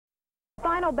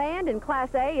final band in Class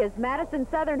A is Madison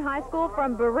Southern High School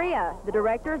from Berea. The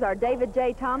directors are David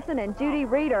J. Thompson and Judy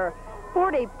Reeder.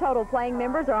 40 total playing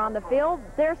members are on the field.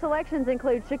 Their selections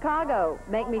include Chicago,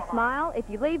 Make Me Smile, If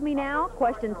You Leave Me Now,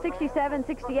 Question 67,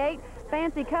 68,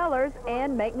 Fancy Colors,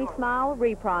 and Make Me Smile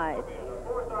reprise.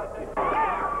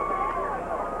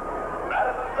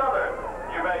 Madison Southern,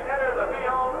 you may enter the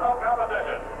field of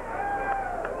competition.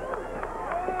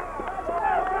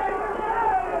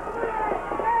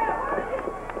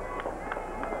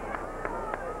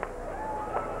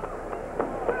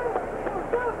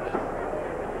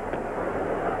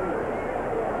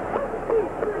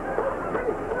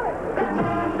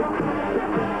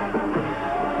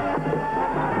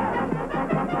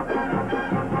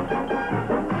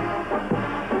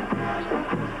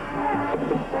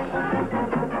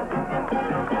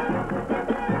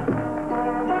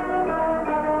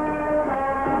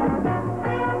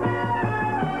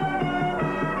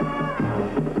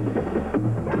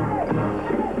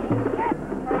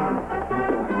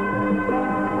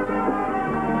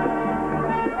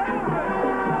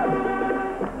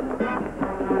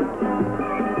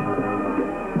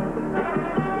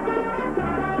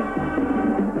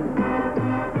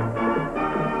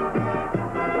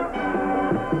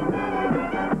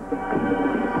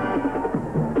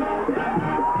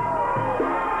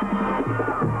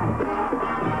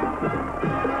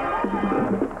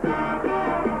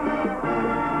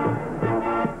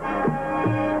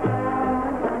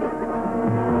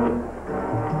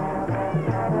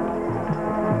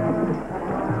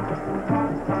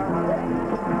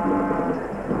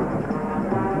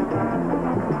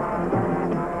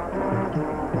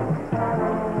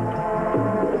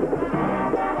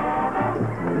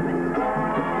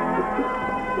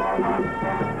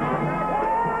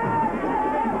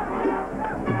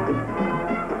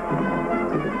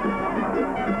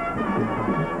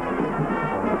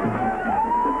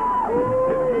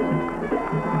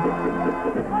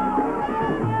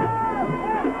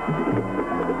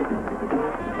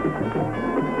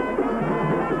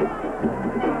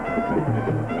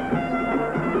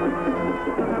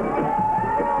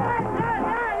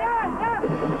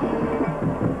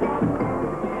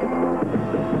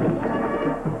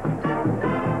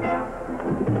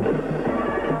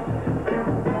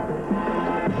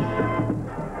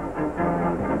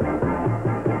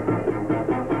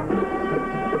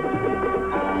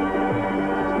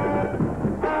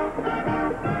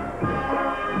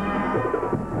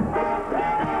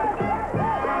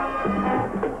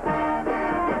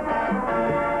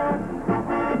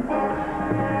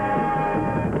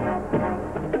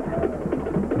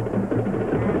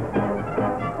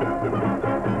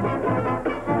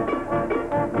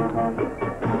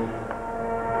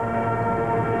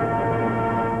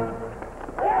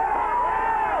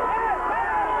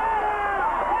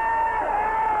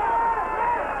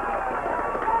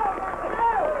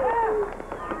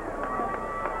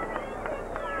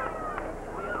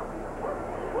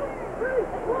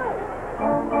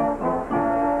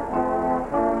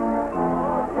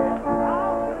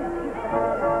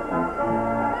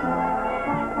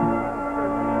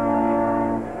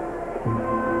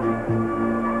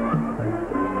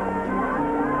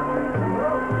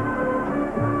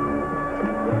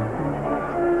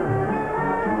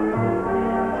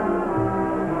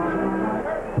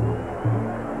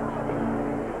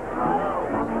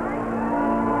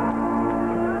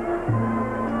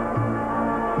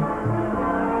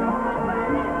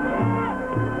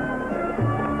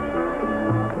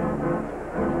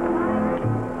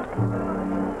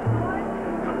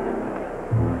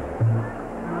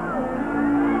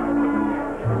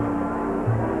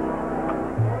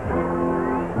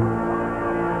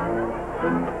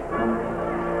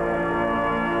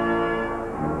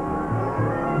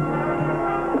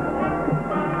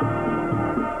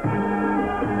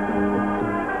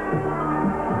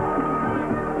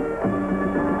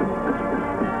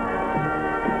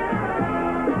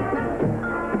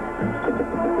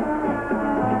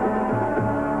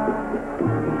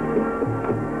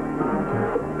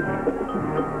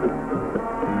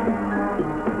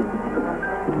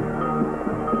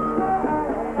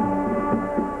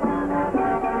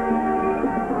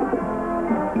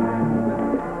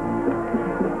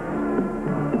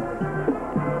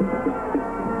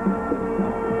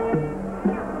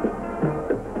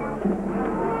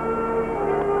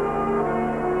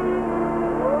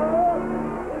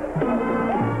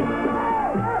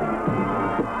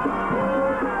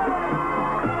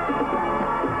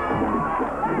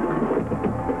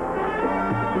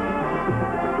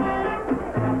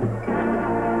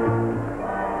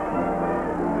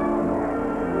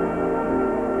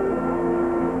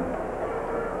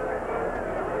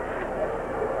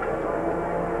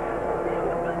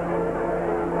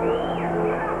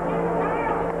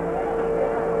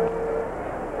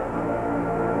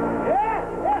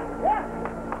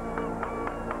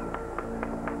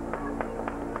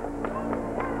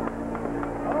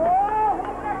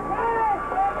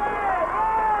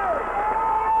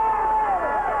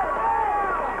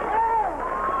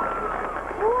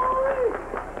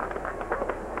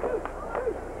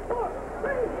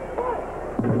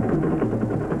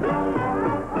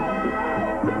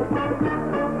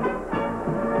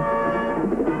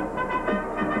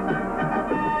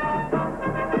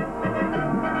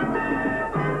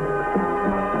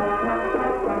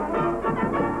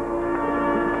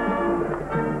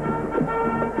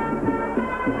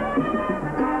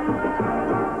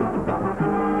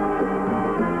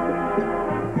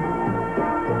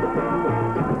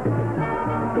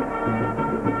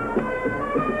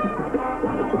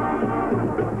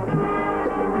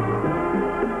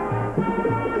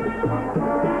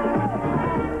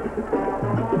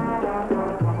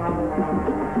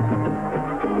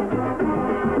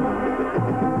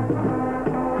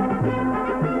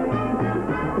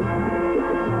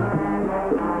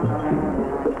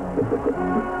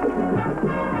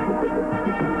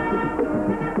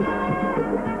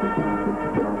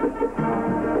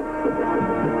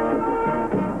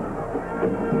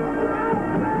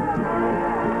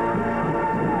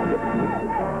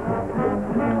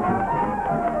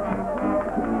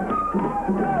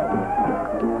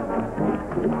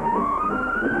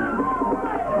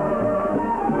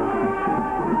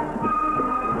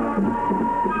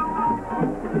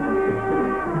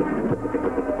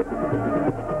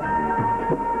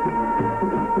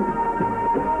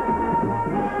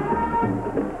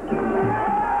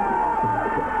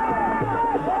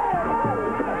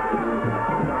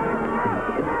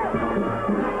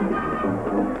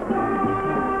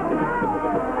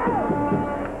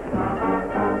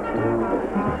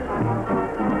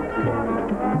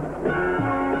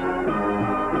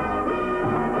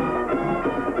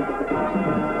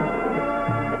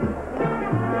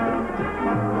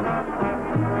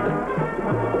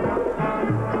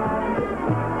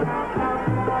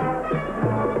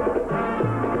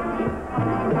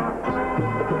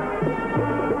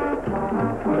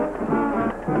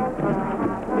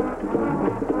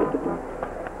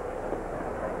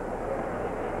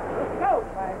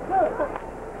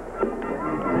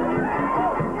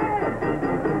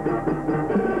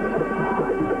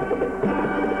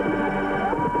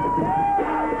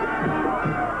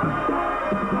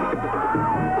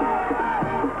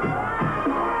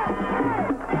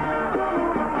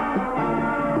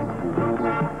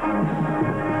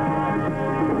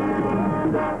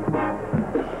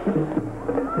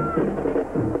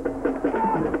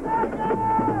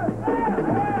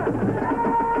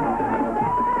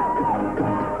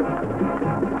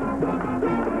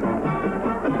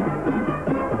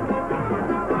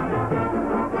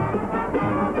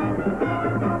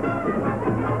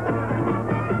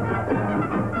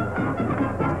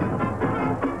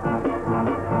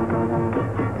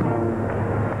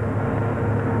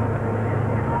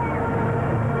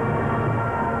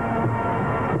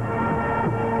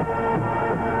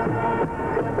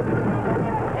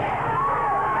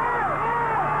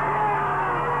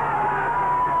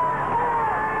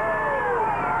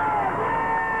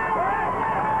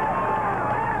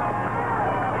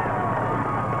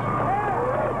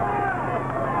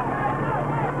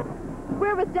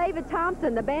 With David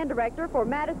Thompson, the band director for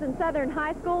Madison Southern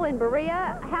High School in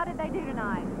Berea. How did they do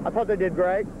tonight? I thought they did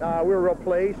great. We were real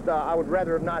pleased. I would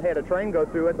rather have not had a train go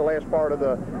through it the last part of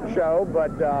the show, but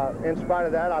in spite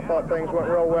of that, I thought things went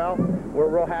real well. We're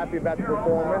real happy about the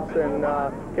performance,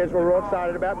 and kids were real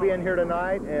excited about being here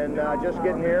tonight, and just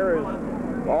getting here is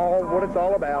all what it's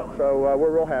all about, so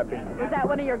we're real happy. Was that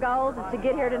one of your goals, is to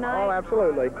get here tonight? Oh,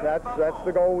 absolutely. That's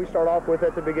the goal we start off with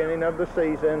at the beginning of the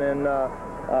season, and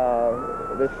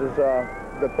this is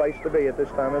the place to be at this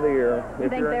time of the year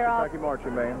if you're in Kentucky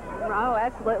marching bands. Oh,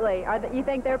 absolutely. You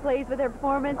think they're pleased with their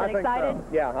performance and excited? So.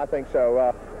 Yeah, I think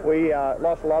so. We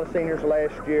lost a lot of seniors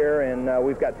last year, and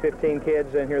we've got 15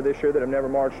 kids in here this year that have never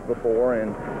marched before,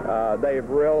 and they've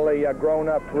really grown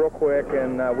up real quick,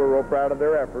 and we're real proud of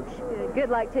their efforts. Good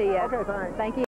luck to you. Okay, thanks. Thank you.